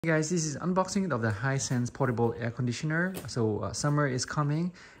Hey guys, this is unboxing of the Hisense portable air conditioner. So summer is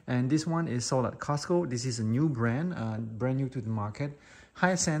coming and this one is sold at Costco. This is a new brand, brand new to the market.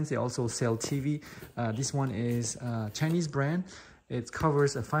 Hisense, they also sell TV. This one is a Chinese brand. It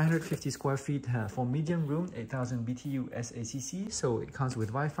covers a 550 square feet for medium room, 8000 BTU SACC. So it comes with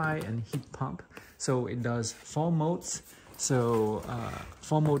Wi-Fi and heat pump. So it does 4 modes. So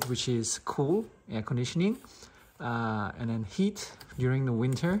 4 mode, which is cool, air conditioning. And then heat during the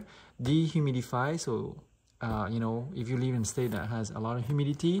winter, dehumidify. So you know, if you live in a state that has a lot of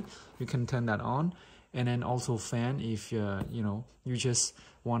humidity, you can turn that on. And then also fan if you know, you just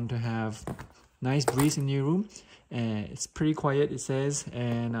want to have nice breeze in your room. And it's pretty quiet, it says,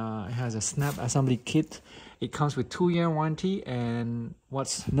 and it has a snap assembly kit. It comes with 2-year warranty. And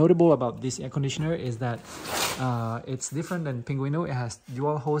what's notable about this air conditioner is that it's different than Pinguino. It has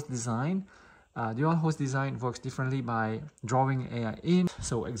dual hose design. Dual hose design works differently by drawing air in,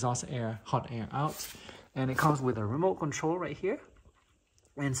 so exhaust air, hot air out. And it comes with a remote control right here.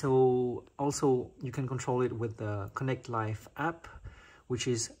 And so also you can control it with the Connect Live app, which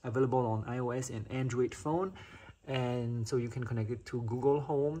is available on iOS and Android phone. And so you can connect it to Google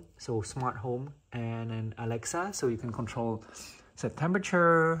Home, so smart home, and then Alexa, so you can control set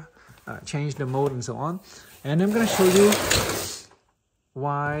temperature, change the mode, and so on. And I'm gonna show you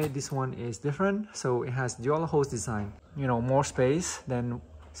why this one is different. So it has dual hose design, you know, more space than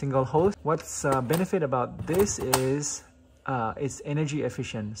single hose. What's benefit about this is it's energy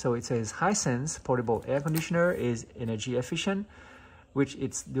efficient. So it says Hisense portable air conditioner is energy efficient, which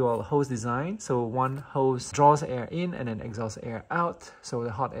it's dual hose design. So one hose draws air in and then exhausts air out, so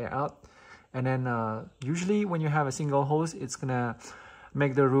the hot air out. And then usually when you have a single hose, it's gonna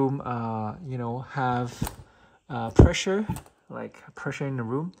make the room you know, have pressure, like pressure in the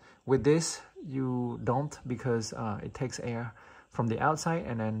room. With this you don't, because it takes air from the outside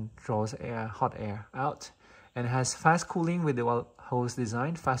and then draws air, hot air out. And it has fast cooling with the hose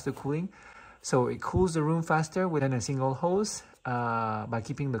design, faster cooling, so it cools the room faster within a single hose by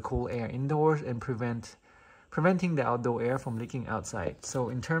keeping the cool air indoors and preventing the outdoor air from leaking outside. So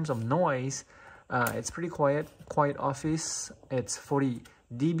in terms of noise, it's pretty quiet office. It's 40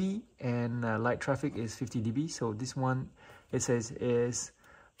 dB and light traffic is 50 dB. So this one, it says, is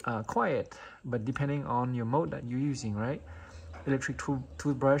quiet, but depending on your mode that you're using, right? Electric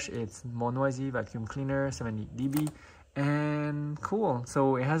toothbrush, it's more noisy. Vacuum cleaner, 70 dB. And cool.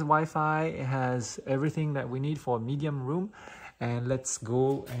 So it has Wi-Fi, it has everything that we need for a medium room. And let's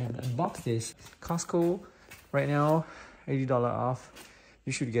go and unbox this. Costco right now, $80 off.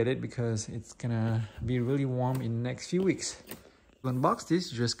 You should get it because it's gonna be really warm in the next few weeks. To unbox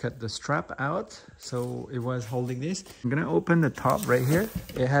this, you just cut the strap out, so it was holding this. I'm gonna open the top right here.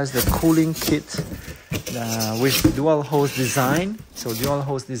 It has the cooling kit with dual hose design, so dual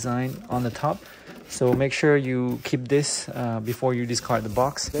hose design on the top. So make sure you keep this before you discard the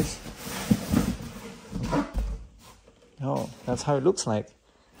box. Oh, that's how it looks like.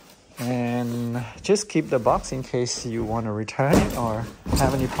 And just keep the box in case you want to return it or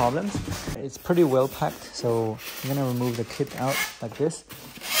have any problems. It's pretty well packed, so I'm gonna remove the kit out like this,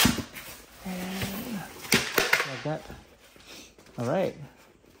 and like that. All right,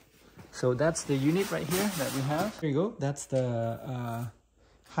 so that's the unit right here that we have. Here you go. That's the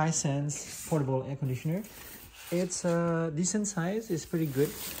Hisense portable air conditioner. It's a decent size. It's pretty good.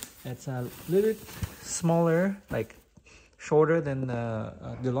 It's a little bit smaller, like shorter than the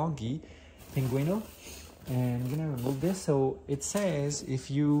DeLonghi Pinguino. And I'm gonna remove this. So it says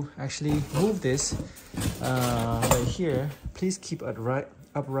if you actually move this right here, please keep it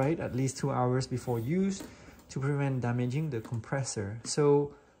upright at least 2 hours before use to prevent damaging the compressor.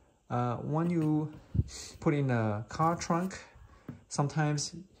 So when you put in a car trunk,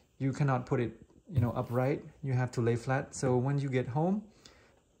 sometimes you cannot put it, you know, upright. You have to lay flat. So when you get home,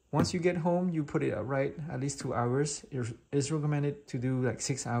 once you get home, you put it upright at least 2 hours. It's recommended to do like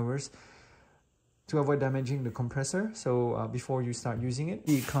 6 hours to avoid damaging the compressor. So before you start using it,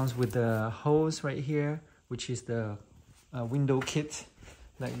 it comes with the hose right here, which is the window kit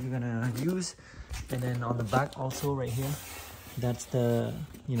that you're gonna use. And then on the back also right here, that's the,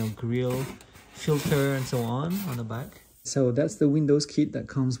 you know, grill, filter, and so on the back. So that's the Windows kit that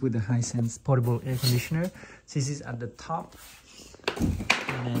comes with the Hisense portable air conditioner. This is at the top.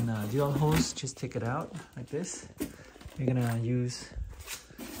 And then dual hose, just take it out like this. You're gonna use,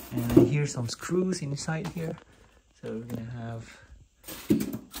 and here's some screws inside here. So we're gonna have,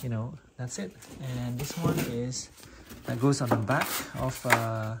 you know, that's it. And this one is, that goes on the back of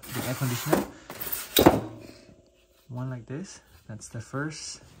the air conditioner. One like this. That's the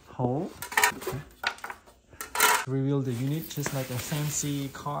first hole. Okay. Reveal the unit just like a fancy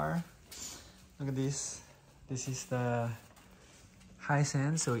car. Look at this. This is the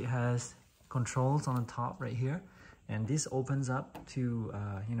Hisense, so it has controls on the top right here, and this opens up to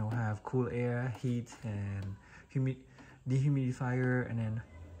you know, have cool air, heat, and dehumidifier, and then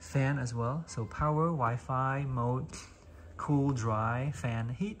fan as well. So power, Wi-Fi mode, cool, dry, fan,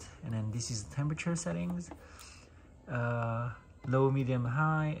 heat, and then this is temperature settings, low, medium,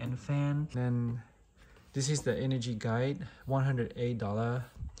 high, and fan. Then this is the energy guide, $108.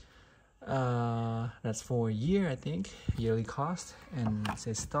 That's for a year, I think, yearly cost, and it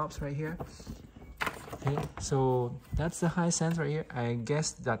says stops right here. Okay, so that's the Hisense right here. I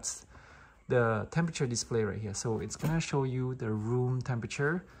guess that's the temperature display right here. So it's gonna show you the room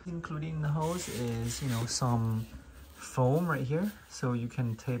temperature. Including the hose is, you know, some foam right here, so you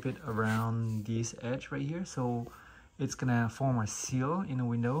can tape it around this edge right here, so it's gonna form a seal in the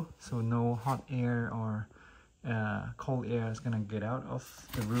window, so no hot air or cold air is gonna get out of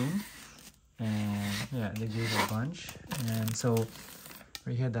the room. And yeah, they gave a bunch. And so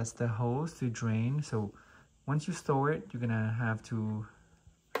right here, that's the hose to drain. So once you store it, you're gonna have to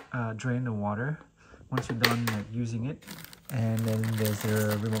drain the water once you're done like using it. And then there's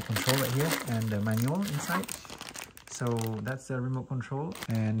the remote control right here and the manual inside. So that's the remote control,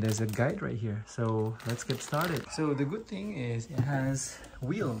 and there's a guide right here. So let's get started. So the good thing is it has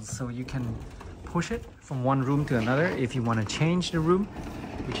wheels, so you can push it from one room to another if you want to change the room,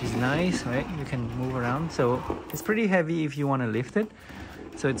 which is nice, right? You can move around. So it's pretty heavy if you want to lift it.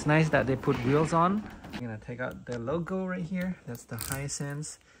 So it's nice that they put wheels on. I'm gonna take out the logo right here. That's the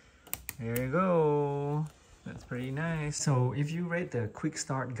Hisense. There you go. That's pretty nice. So if you read the quick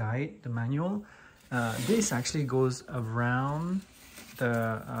start guide, the manual, this actually goes around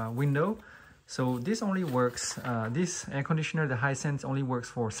the window. So this only works, this air conditioner, the Hisense, only works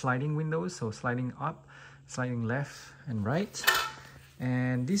for sliding windows. So sliding up, sliding left and right.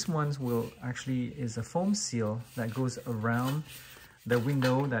 And these ones will actually is a foam seal that goes around the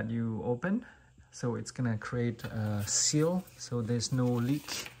window that you open. So it's gonna create a seal, so there's no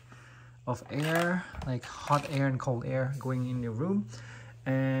leak of air, like hot air and cold air going in your room.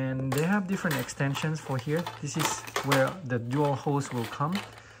 And they have different extensions for here. This is where the dual hose will come.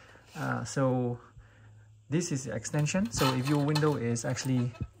 So this is the extension. So if your window is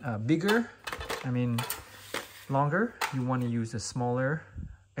actually bigger, I mean longer, you want to use a smaller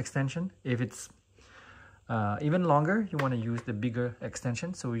extension. If it's even longer, you want to use the bigger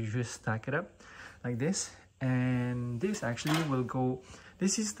extension. So you just stack it up like this, and this actually will go,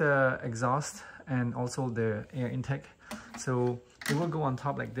 this is the exhaust and also the air intake. So it will go on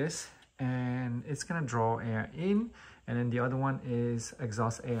top like this, and it's gonna draw air in, and then the other one is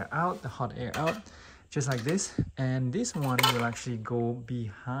exhaust air out, the hot air out, just like this. And this one will actually go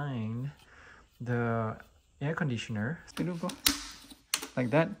behind the air conditioner, like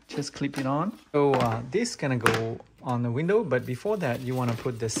that. Just clip it on. So this gonna go on the window, but before that you want to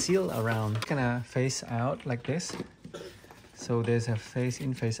put the seal around. It's gonna face out like this. So there's a face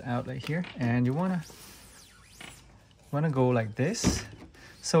in, face out right here, and you wanna go like this.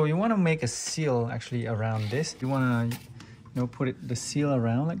 So you want to make a seal actually around this. You want to, you know, put the seal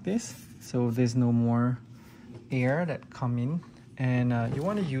around like this, so there's no more air that come in. And you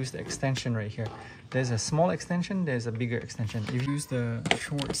want to use the extension right here. There's a small extension, there's a bigger extension. If you use the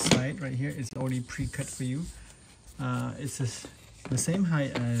short side right here, it's already pre-cut for you. It's the same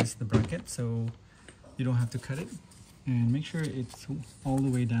height as the bracket, so you don't have to cut it. And make sure it's all the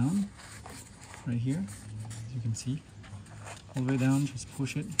way down right here, as you can see. All the way down, just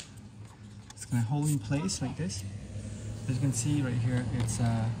push it. It's gonna hold in place like this. As you can see right here, it's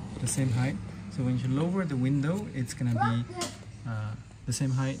the same height. So when you lower the window, it's gonna be the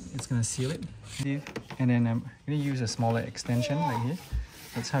same height. It's gonna seal it. And then I'm gonna use a smaller extension like this.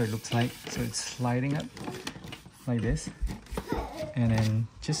 That's how it looks like. So it's sliding up like this, and then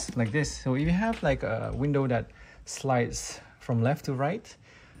just like this. So if you have like a window that slides from left to right,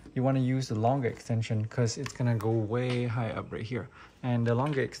 you want to use the longer extension because it's gonna go way high up right here, and the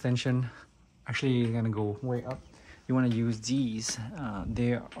longer extension actually is gonna go way up. You want to use these.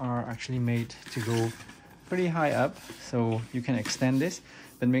 They are actually made to go pretty high up, so you can extend this,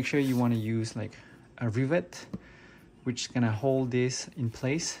 but make sure you want to use like a rivet which is gonna hold this in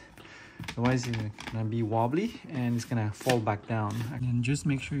place. Otherwise it's gonna be wobbly and it's gonna fall back down. And just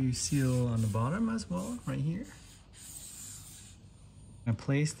make sure you seal on the bottom as well right here. I'm gonna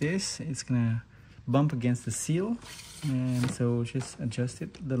place this, it's gonna bump against the seal, and so just adjust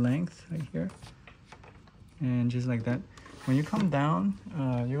it, the length right here, and just like that. When you come down,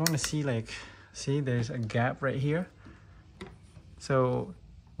 you're gonna see like, see there's a gap right here. So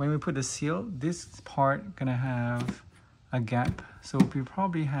when we put the seal, this part gonna have a gap, so we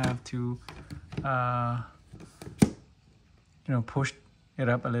probably have to push it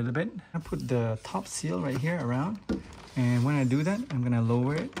up a little bit. I put the top seal right here around, and when I do that, I'm gonna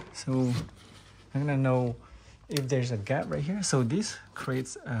lower it, so I'm gonna know if there's a gap right here. So this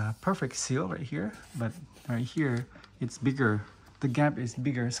creates a perfect seal right here, but right here it's bigger, the gap is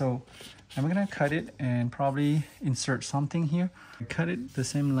bigger. So I'm gonna cut it and probably insert something here. Cut it the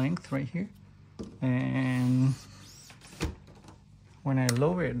same length right here, and when I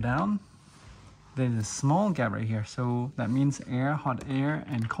lower it down, there's a small gap right here. So that means air, hot air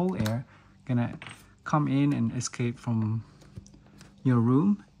and cold air gonna come in and escape from your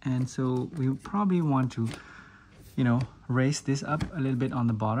room. And so we probably want to, raise this up a little bit on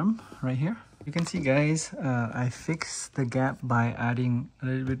the bottom right here. You can see, guys, I fixed the gap by adding a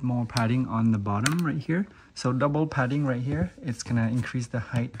little bit more padding on the bottom right here. So double padding right here, it's gonna increase the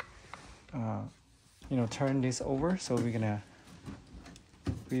height. Turn this over, so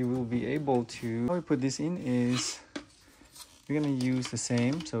we will be able to, how we put this in is we're gonna use the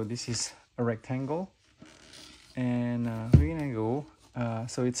same. So this is a rectangle, and we're gonna go,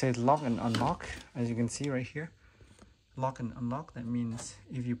 so it says lock and unlock, as you can see right here. Lock and unlock, that means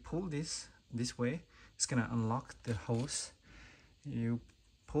if you pull this way, it's gonna unlock the hose. You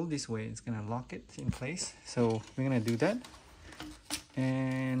pull this way, it's gonna lock it in place. So we're gonna do that,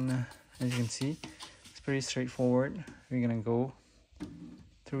 and as you can see, it's pretty straightforward. We're gonna go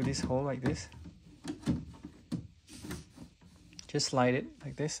through this hole like this, just slide it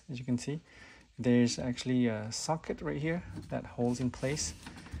like this. As you can see, there's actually a socket right here that holds in place,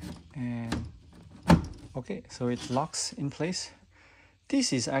 and okay, so it locks in place.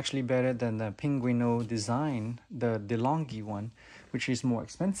 This is actually better than the Pinguino design, the DeLonghi one, which is more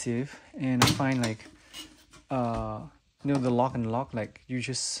expensive. And I find like the lock and lock, like you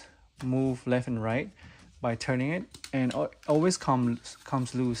just move left and right by turning it, and always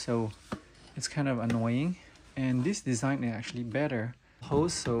comes loose, so it's kind of annoying. And this design is actually better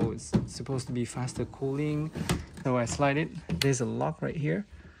hose, so it's supposed to be faster cooling. So I slide it, there's a lock right here,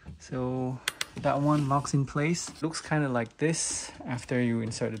 so that one locks in place. Looks kind of like this after you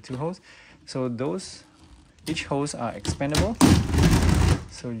insert the two hoses. So each hose are expandable,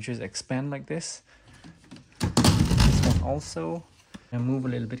 so you just expand like this. This one also, and move a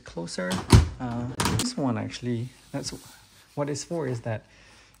little bit closer. This one actually, that's what it's for, is that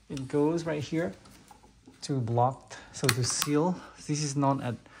it goes right here to block, so to seal. This is not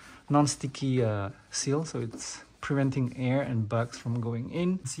a non-sticky seal, so it's preventing air and bugs from going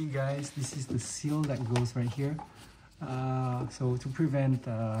in. See, guys, this is the seal that goes right here. So to prevent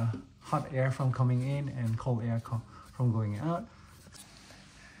hot air from coming in and cold air from going out.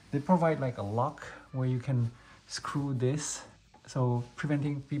 They provide like a lock where you can screw this, so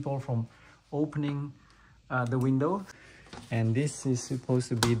preventing people from opening the window. And this is supposed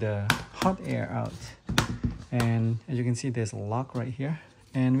to be the hot air out. And as you can see, there's a lock right here,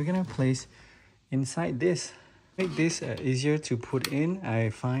 and we're gonna place inside this. Make this easier to put in, I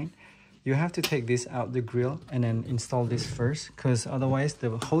find. You have to take this out the grill and then install this first, because otherwise the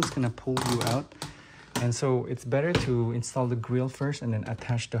hose is gonna pull you out. And so it's better to install the grill first and then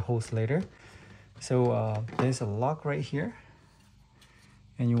attach the hose later. So there's a lock right here,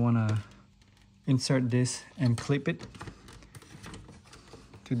 and you wanna insert this and clip it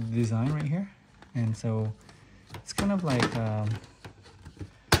to the design right here. And so it's kind of like I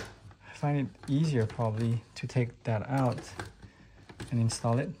find it easier probably to take that out and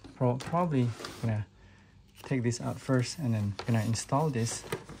install it. Probably gonna take this out first and then gonna install this.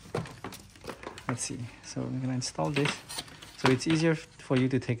 Let's see, so we're gonna install this, so it's easier for you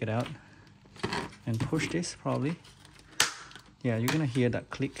to take it out and push this. Probably, yeah, you're gonna hear that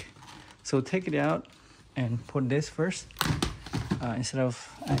click. So take it out and put this first instead of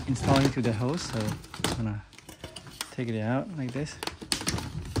installing to the hose. So I'm gonna take it out like this.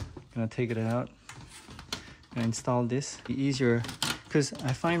 Gonna take it out and install this. Be easier, because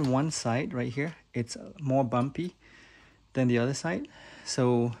I find one side right here, it's more bumpy than the other side.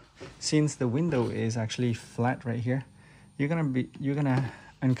 So since the window is actually flat right here, you're gonna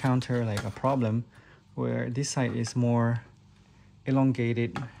encounter like a problem where this side is more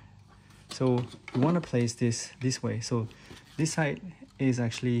elongated. So you want to place this way, so this side is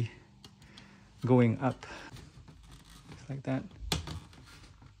actually going up like that.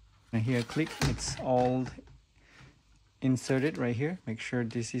 And here, click, it's all inserted right here. Make sure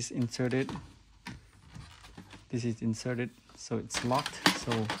this is inserted. This is inserted, so it's locked.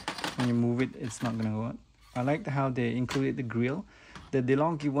 So when you move it, it's not gonna go out. I like how they included the grill. The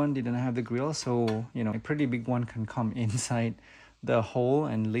DeLonghi one didn't have the grill, so a pretty big one can come inside the hole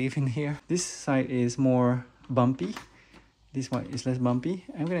and live in here. This side is more bumpy. This one is less bumpy.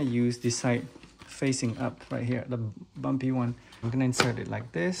 I'm gonna use this side facing up right here, the bumpy one. I'm gonna insert it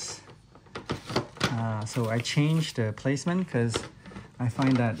like this. So I changed the placement because I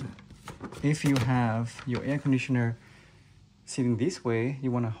find that if you have your air conditioner sitting this way,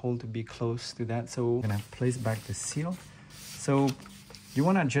 you want to hold to be close to that. So I'm gonna place back the seal. So you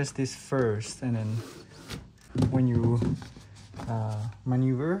want to adjust this first, and then when you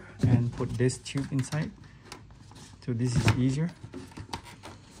maneuver and put this tube inside, so this is easier,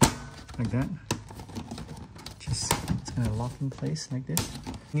 like that. Just it's gonna lock in place like this,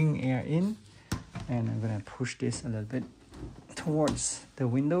 bringing air in, and I'm gonna push this a little bit towards the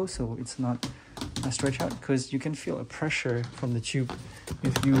window so it's not stretch out, because you can feel a pressure from the tube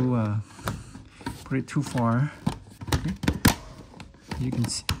if you put it too far. Okay. You can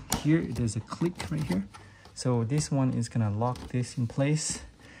see here there's a click right here, so this one is gonna lock this in place.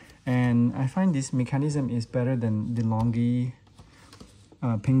 And I find this mechanism is better than the Longi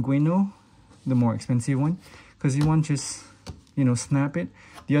Pinguino, the more expensive one, because you want just, you know, snap it.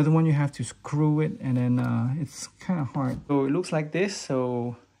 The other one you have to screw it, and then it's kind of hard. So it looks like this,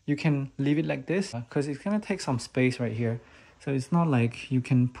 so you can leave it like this because it's gonna take some space right here. So it's not like you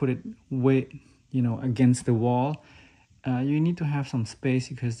can put it way, you know, against the wall. You need to have some space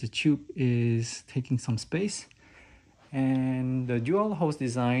because the tube is taking some space. And the dual hose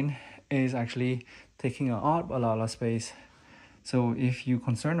design is actually taking a lot of space. So if you're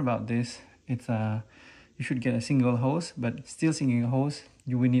concerned about this, it's you should get a single hose, but still single hose,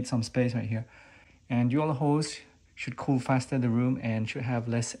 you will need some space right here. And dual hose should cool faster the room and should have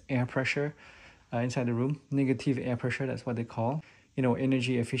less air pressure inside the room. Negative air pressure, that's what they call, you know,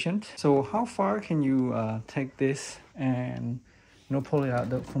 energy efficient. So how far can you take this and, you know, pull it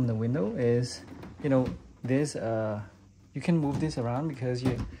out from the window is, you know, there's you can move this around because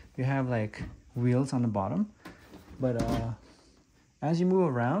you have like wheels on the bottom, but as you move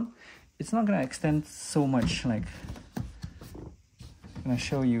around, it's not gonna extend so much. Like, I'm gonna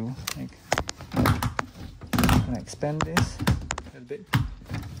show you, like, I'm gonna expand this a little bit.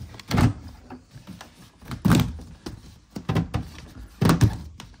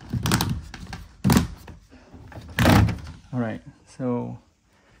 All right, so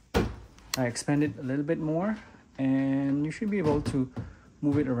I expand it a little bit more, and you should be able to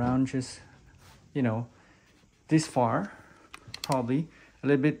move it around just, you know, this far, probably a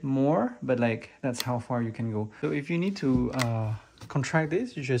little bit more, but like that's how far you can go. So if you need to contract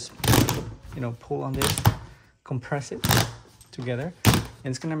this, you just, you know, pull on this, compress it together, and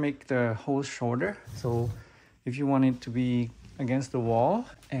it's gonna make the hose shorter. So if you want it to be against the wall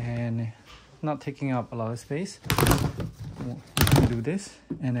and not taking up a lot of space, you can do this,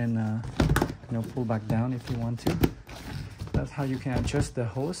 and then you know, pull back down if you want to. That's how you can adjust the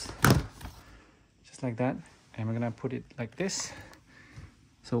hose, just like that. And we're gonna put it like this,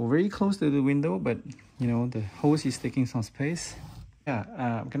 so very close to the window, but you know, the hose is taking some space. Yeah,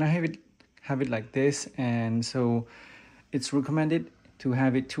 I'm gonna have it like this. And so it's recommended to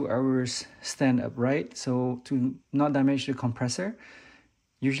have it 2 hours stand upright, so to not damage the compressor.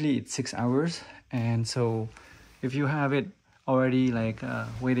 Usually it's 6 hours, and so if you have it already like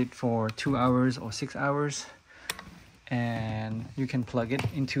waited for 2 hours or 6 hours, and you can plug it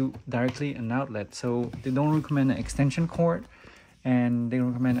into directly an outlet. So they don't recommend an extension cord, and they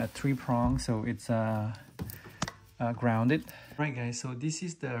recommend a 3-prong, so it's grounded. Right guys, so this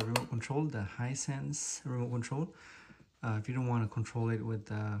is the remote control, the Hisense remote control. If you don't want to control it with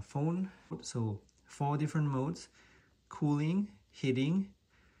the phone, so 4 different modes: cooling, heating,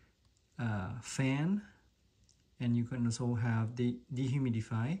 fan, and you can also have the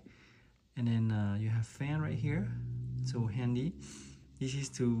dehumidify, and then you have fan right here, so handy. This is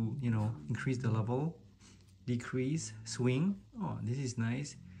to, you know, increase the level, decrease, swing. Oh, this is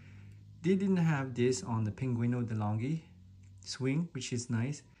nice. They didn't have this on the Pinguino de Longhi. Swing, which is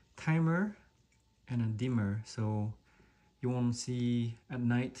nice. Timer and a dimmer, so you won't see at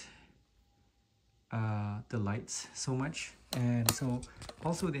night the lights so much. And so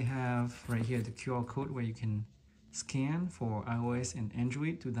also they have right here the QR code where you can scan for iOS and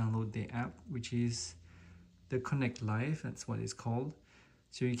Android to download the app, which is the Connect Live, that's what it's called.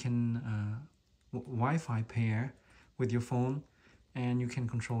 So you can Wi-Fi pair with your phone, and you can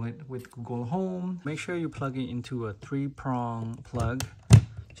control it with Google Home. Make sure you plug it into a 3-prong plug,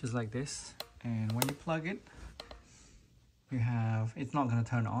 just like this. And when you plug it, you have, it's not gonna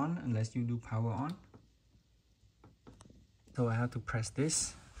turn on unless you do power on. So I have to press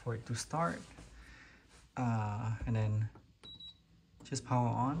this for it to start, and then just power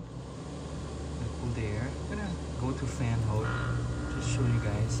on and cool the air. I'm gonna go to fan mode. just show you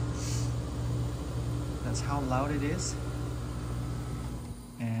guys. That's how loud it is.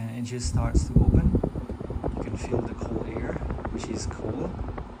 And it just starts to open. You can feel the cold air, which is cold.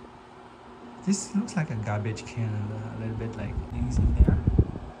 This looks like a garbage can, a little bit like things in there.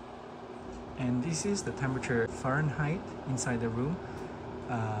 And this is the temperature Fahrenheit inside the room.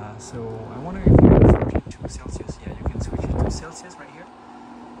 So I wonder if you can switch it to Celsius. Yeah, you can switch it to Celsius right here.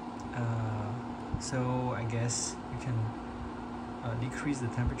 So I guess you can decrease the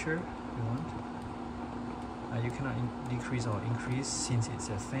temperature if you want. You cannot decrease or increase since it's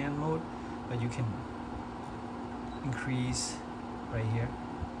a fan mode, but you can increase right here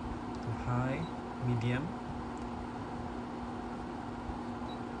to high, medium,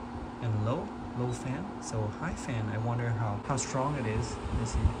 and low fan. So high fan, I wonder how strong it is.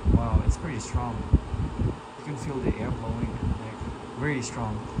 Let's see. Wow, it's pretty strong. You can feel the air blowing, like very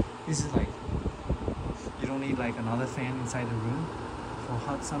strong. This is like, you don't need like another fan inside the room for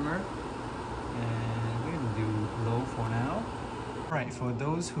hot summer. And we're gonna do low for now. Alright, for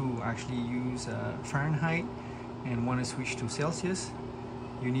those who actually use Fahrenheit and want to switch to Celsius,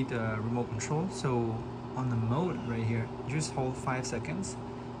 you need a remote control. So on the mode right here, just hold 5 seconds.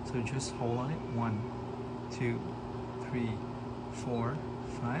 So just hold on it. 1, 2, 3, 4,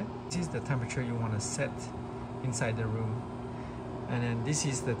 5. This is the temperature you want to set inside the room. And then this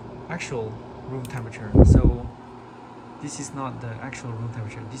is the actual room temperature. So this is not the actual room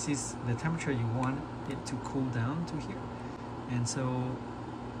temperature. This is the temperature you want it to cool down to here. And so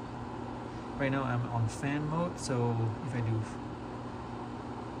right now I'm on fan mode. So if I do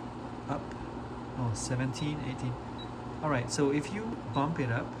up, 17, 18. Alright, so if you bump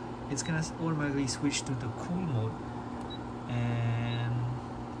it up, it's gonna automatically switch to the cool mode. And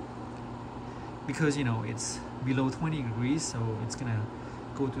because you know it's below 20 degrees, so it's gonna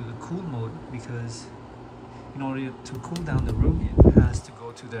go to the cool mode, because in order to cool down the room it has to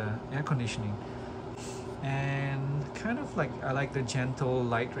go to the air conditioning. And kind of like, I like the gentle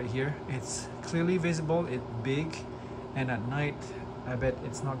light right here. It's clearly visible, it's big, and at night I bet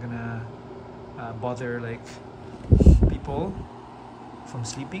it's not gonna bother like people from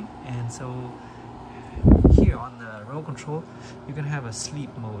sleeping. And so here on the remote control you can have a sleep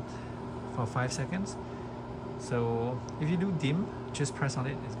mode for 5 seconds. So if you do dim, just press on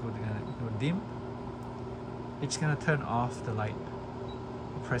it, it's going to go dim. It's gonna turn off the light.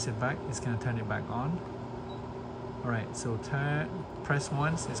 You press it back, it's gonna turn it back on. Alright, so press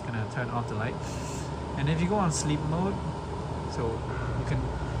once, it's gonna turn off the light. And if you go on sleep mode, so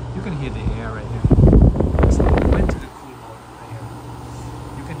you can hear the air right here. So we went to the cool mode right here.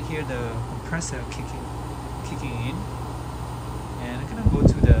 You can hear the compressor kicking in. And I'm gonna go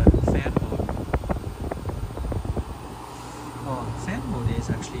to the fan mode. Oh, fan mode is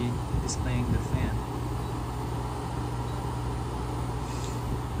actually displaying the fan.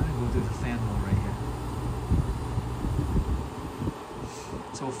 I'm gonna go to the fan mode right here.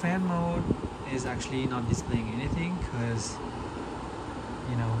 So fan mode is actually not displaying anything, because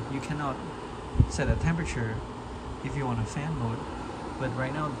you know you cannot set a temperature if you want a fan mode. But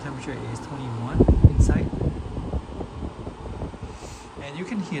right now the temperature is 21 inside, and you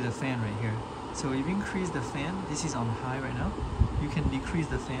can hear the fan right here. So if you increase the fan, this is on high right now, you can decrease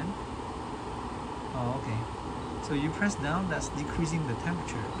the fan. Oh, okay. So you press down, that's decreasing the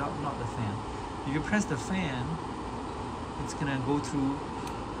temperature, not the fan. If you press the fan, it's gonna go through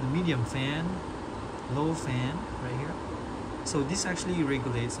the medium fan, low fan right here. So this actually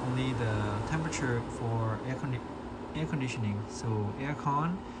regulates only the temperature for air conditioning. So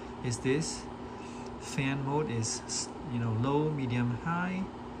aircon is this, fan mode is, you know, low, medium, high,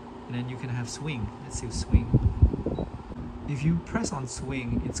 and then you can have swing. Let's see, swing. If you press on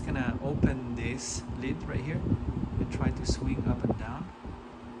swing, it's gonna open this lid right here and try to swing up and down.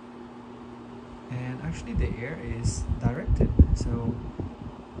 And actually the air is directed, so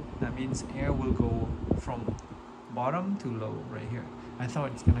that means air will go from bottom to low right here. I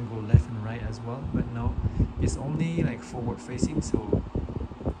thought it's gonna go left and right as well, but no, it's only like forward facing. So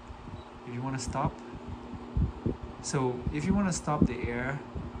if you want to stop, the air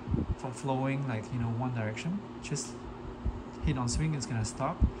from flowing like, you know, one direction, just hit on swing, it's gonna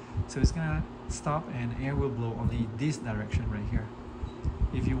stop. So it's gonna stop and air will blow only this direction right here.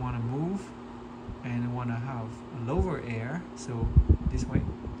 If you want to move and want to have lower air, so this way,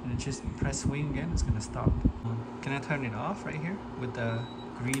 and just press swing again, it's gonna stop. Can I turn it off right here with the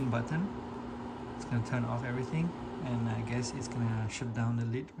green button? It's gonna turn off everything, and I guess it's gonna shut down the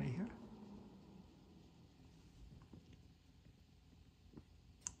lid right here.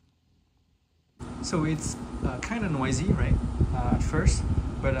 So it's kind of noisy, right, at first,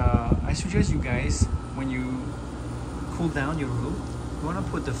 but I suggest you guys, when you cool down your room, you want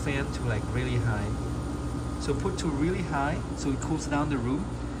to put the fan to like really high. So put to really high so it cools down the room.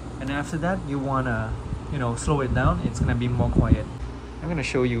 And after that, you want to, you know, slow it down. It's going to be more quiet. I'm going to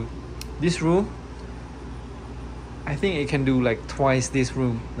show you this room. I think it can do like twice this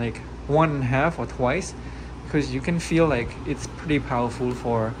room, like 1.5 or twice, because you can feel like it's pretty powerful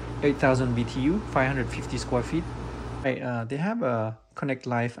for 8,000 BTU, 550 square feet. Right, they have a Connect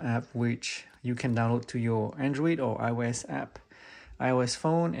Live app which you can download to your Android or iOS app, iOS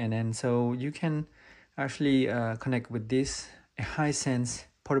phone, and then so you can actually connect with this Hisense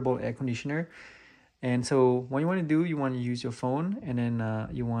portable air conditioner. And so what you want to do, you want to use your phone, and then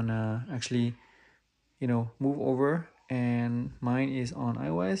you want to actually, you know, move over, and mine is on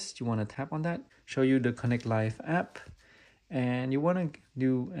iOS. You want to tap on that, show you the Connect Live app, and you want to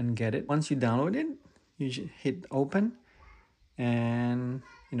do and get it. Once you download it, you should hit open, and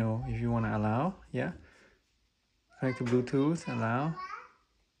you know, if you want to allow, yeah, connect to Bluetooth, allow.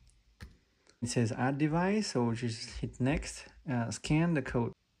 It says add device, so just hit next, scan the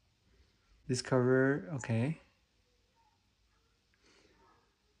code, discover, okay.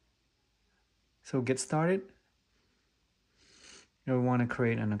 So get started. You want to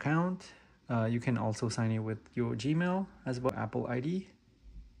create an account. You can also sign in with your Gmail as well, Apple ID.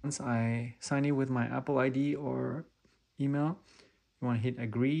 Once I sign in with my Apple ID or email, you want to hit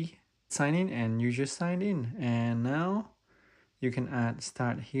agree, sign in, and you just signed in. And now you can add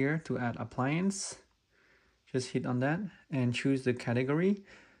start here to add appliance. Just hit on that and choose the category.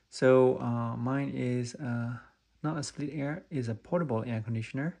 So mine is not a split air, is a portable air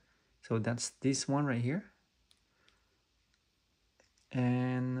conditioner. So that's this one right here.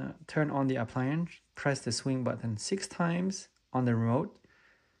 And turn on the appliance, press the swing button 6 times on the remote.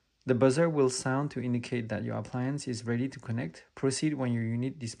 The buzzer will sound to indicate that your appliance is ready to connect. Proceed when your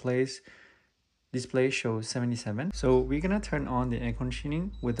unit display shows 77. So we're gonna turn on the air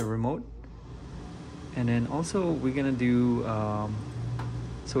conditioning with the remote. And then also we're gonna do,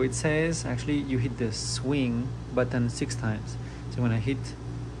 so it says actually you hit the swing button 6 times. So when I hit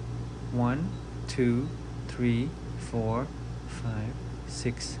 1, 2, 3, 4, 5,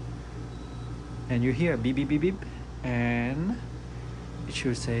 6, and you hear beep beep beep beep, and it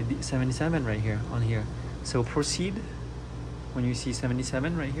should say 77 right here on here. So proceed when you see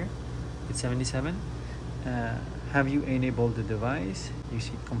 77 right here. It's 77. Have you enabled the device? You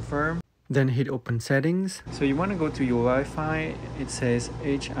see confirm. Then hit open settings. So you want to go to your Wi-Fi. It says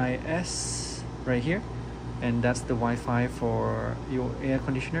HIS right here, and that's the Wi-Fi for your air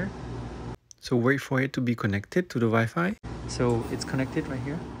conditioner. So wait for it to be connected to the Wi-Fi. So it's connected right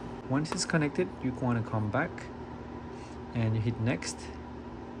here. Once it's connected, you want to come back and you hit next.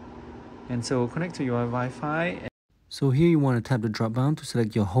 And so connect to your Wi-Fi. So here you want to tap the drop down to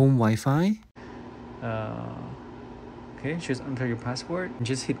select your home Wi-Fi. Okay, just enter your password.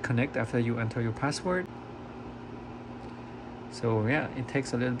 Just hit connect after you enter your password. So yeah, it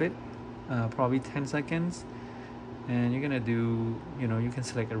takes a little bit, probably 10 seconds. And you're gonna do, you know, you can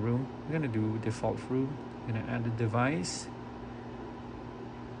select a room. You're gonna do default room. You're gonna add the device.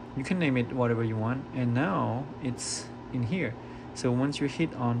 You can name it whatever you want. And now it's in here. So once you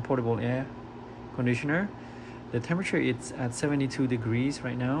hit on portable air conditioner, the temperature is at 72 degrees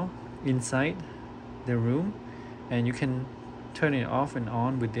right now inside the room, and you can turn it off and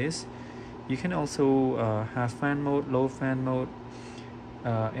on with this. You can also have fan mode, low fan mode,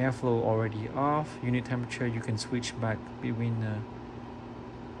 airflow already off. Unit temperature you can switch back between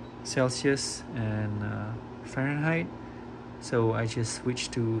Celsius and Fahrenheit. So I just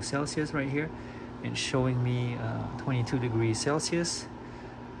switched to Celsius right here. It's showing me 22 degrees Celsius.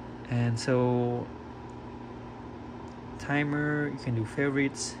 And so timer, you can do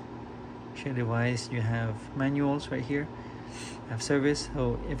favorites, share device, you have manuals right here, have service.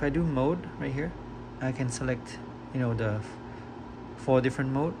 So if I do mode right here, I can select, you know, the 4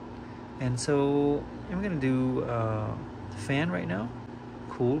 different mode. And so I'm gonna do fan right now,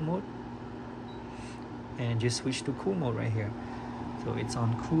 cool mode, and just switch to cool mode right here. So it's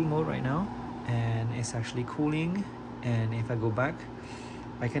on cool mode right now, and it's actually cooling. And if I go back,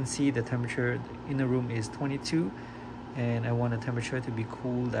 I can see the temperature in the room is 22, and I want the temperature to be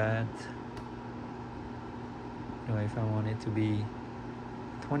cooled at, you know, if I want it to be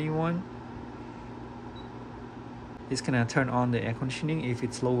 21, it's gonna turn on the air conditioning if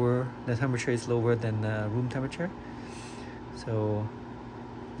it's lower, the temperature is lower than the room temperature. So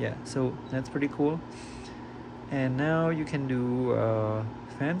yeah, so that's pretty cool. And now you can do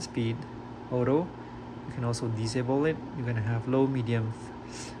fan speed auto. You can also disable it. You're gonna have low, medium,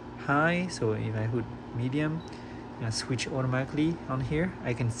 high. So if I put medium, switch automatically on here,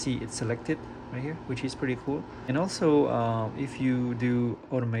 I can see it's selected right here, which is pretty cool. And also if you do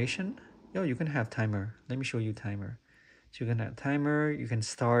automation, you can have timer. Let me show you timer. So you can have timer, you can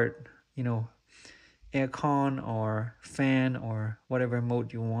start, aircon or fan or whatever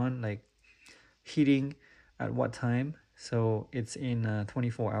mode you want, like heating at what time. So it's in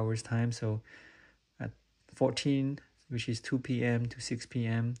 24 hours time. So at 14, which is 2 p.m. to 6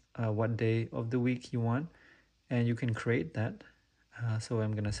 p.m, what day of the week you want, and you can create that. So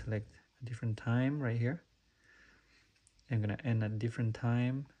I'm gonna select a different time right here. I'm gonna end at different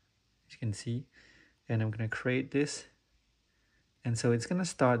time, as you can see, and I'm gonna create this. And so it's gonna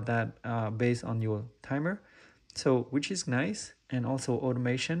start that based on your timer, so which is nice. And also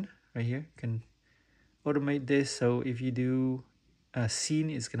automation right here, you can automate this. So if you do a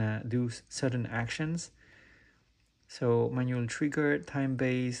scene, it's gonna do certain actions. So manual trigger, time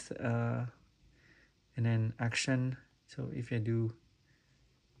based, and then action. So if I do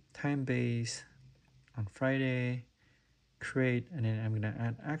time based on Friday, create, and then I'm gonna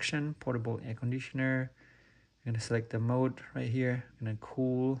add action, portable air conditioner. I'm gonna select the mode right here. I'm gonna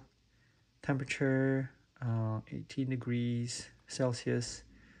cool, temperature 18 degrees Celsius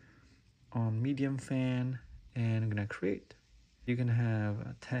on medium fan, and I'm gonna create. You can have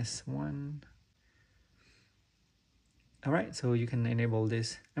a test one. All right, so you can enable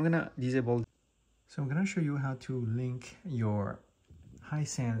this. I'm gonna disable. So I'm gonna show you how to link your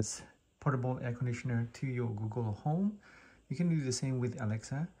Hisense portable air conditioner to your Google Home. You can do the same with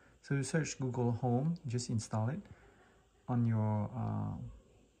Alexa. So you search Google Home, just install it on your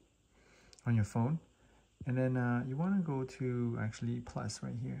phone, and then you want to go to actually plus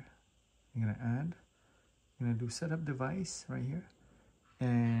right here. You're gonna add. You're gonna do setup device right here,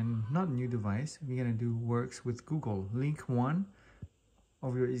 and not new device. We're gonna do works with Google. Link one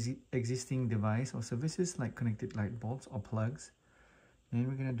of your existing device or services like connected light bulbs or plugs. Then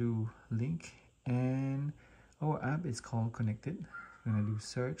we're gonna do link, and our app is called Connected. We're gonna do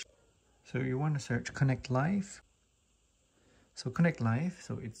search. So you want to search Connect Live. So Connect Live,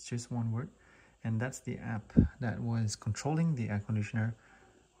 so it's just one word, and that's the app that was controlling the air conditioner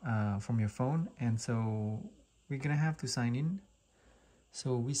from your phone. And so we're gonna have to sign in.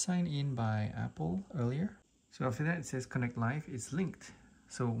 So we signed in by Apple earlier. So after that, it says Connect Live. It's linked.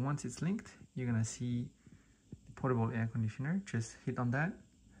 So once it's linked, you're gonna see the portable air conditioner. Just hit on that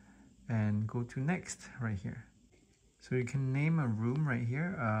and go to next right here. So you can name a room right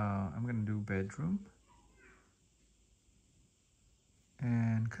here. I'm gonna do bedroom,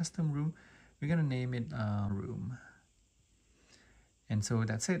 and custom room, we're gonna name it room. And so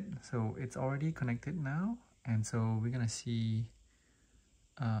that's it. So it's already connected now, and so we're gonna see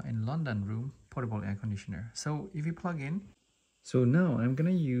in London room portable air conditioner. So if you plug in, so now I'm gonna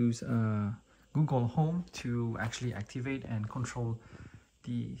use Google Home to actually activate and control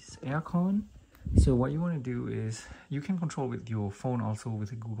this aircon. So what you want to do is, you can control with your phone also with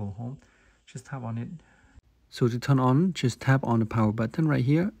the Google Home. Just tap on it. So to turn on, just tap on the power button right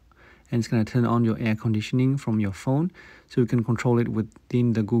here, and it's going to turn on your air conditioning from your phone. So you can control it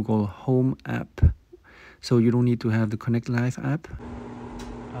within the Google Home app. So you don't need to have the Connect Live app.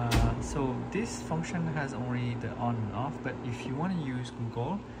 So this function has only the on and off, but if you want to use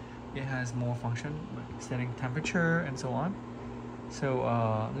Google, it has more function, like setting temperature and so on. So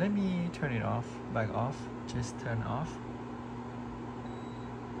let me turn it off, back off, just turn off.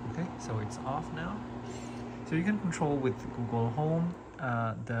 Okay, so it's off now. So you can control with Google Home.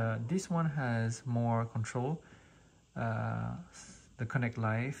 This one has more control, the Connect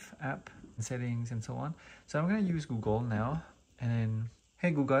Live app, settings and so on. So I'm gonna use Google now, and then,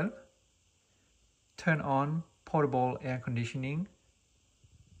 hey Google, turn on portable air conditioning.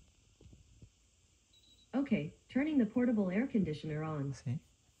 Okay, turning the portable air conditioner on. See?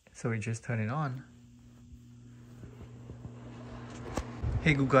 So we just turn it on.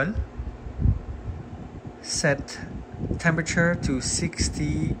 Hey Google, set temperature to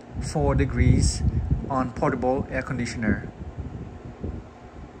 64 degrees on portable air conditioner.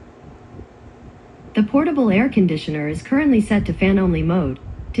 The portable air conditioner is currently set to fan-only mode.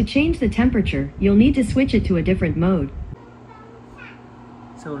 To change the temperature, you'll need to switch it to a different mode.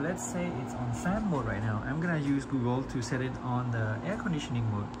 So let's say it's on fan mode right now. I'm gonna use Google to set it on the air conditioning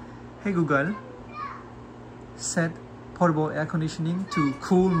mode. Hey Google, set portable air conditioning to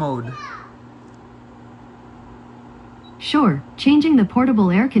cool mode. Sure, changing the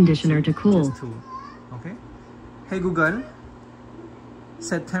portable air conditioner to cool. Just cool. Okay. Hey Google,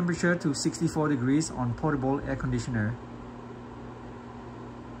 set temperature to 64 degrees on portable air conditioner.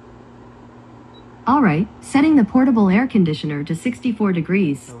 Alright, setting the portable air conditioner to 64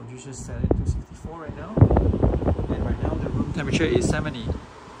 degrees. So you just set it to 64 right now. And right now the room temperature is 70.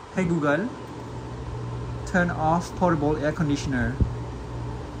 Hey Google, turn off portable air conditioner.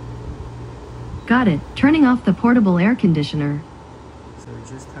 Got it. Turning off the portable air conditioner. So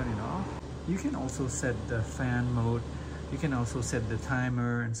just turn it off. You can also set the fan mode. You can also set the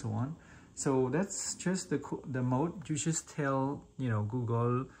timer and so on. So that's just the mode. You just tell, you know,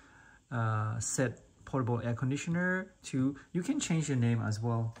 Google set portable air conditioner to, you can change your name as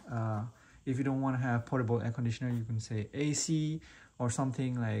well. If you don't want to have portable air conditioner, you can say AC or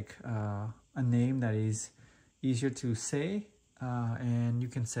something like a name that is easier to say, and you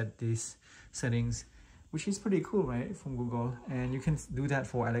can set these settings, which is pretty cool, right, from Google. And you can do that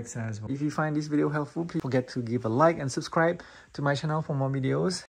for Alexa as well. If you find this video helpful, please forget to give a like and subscribe to my channel for more videos.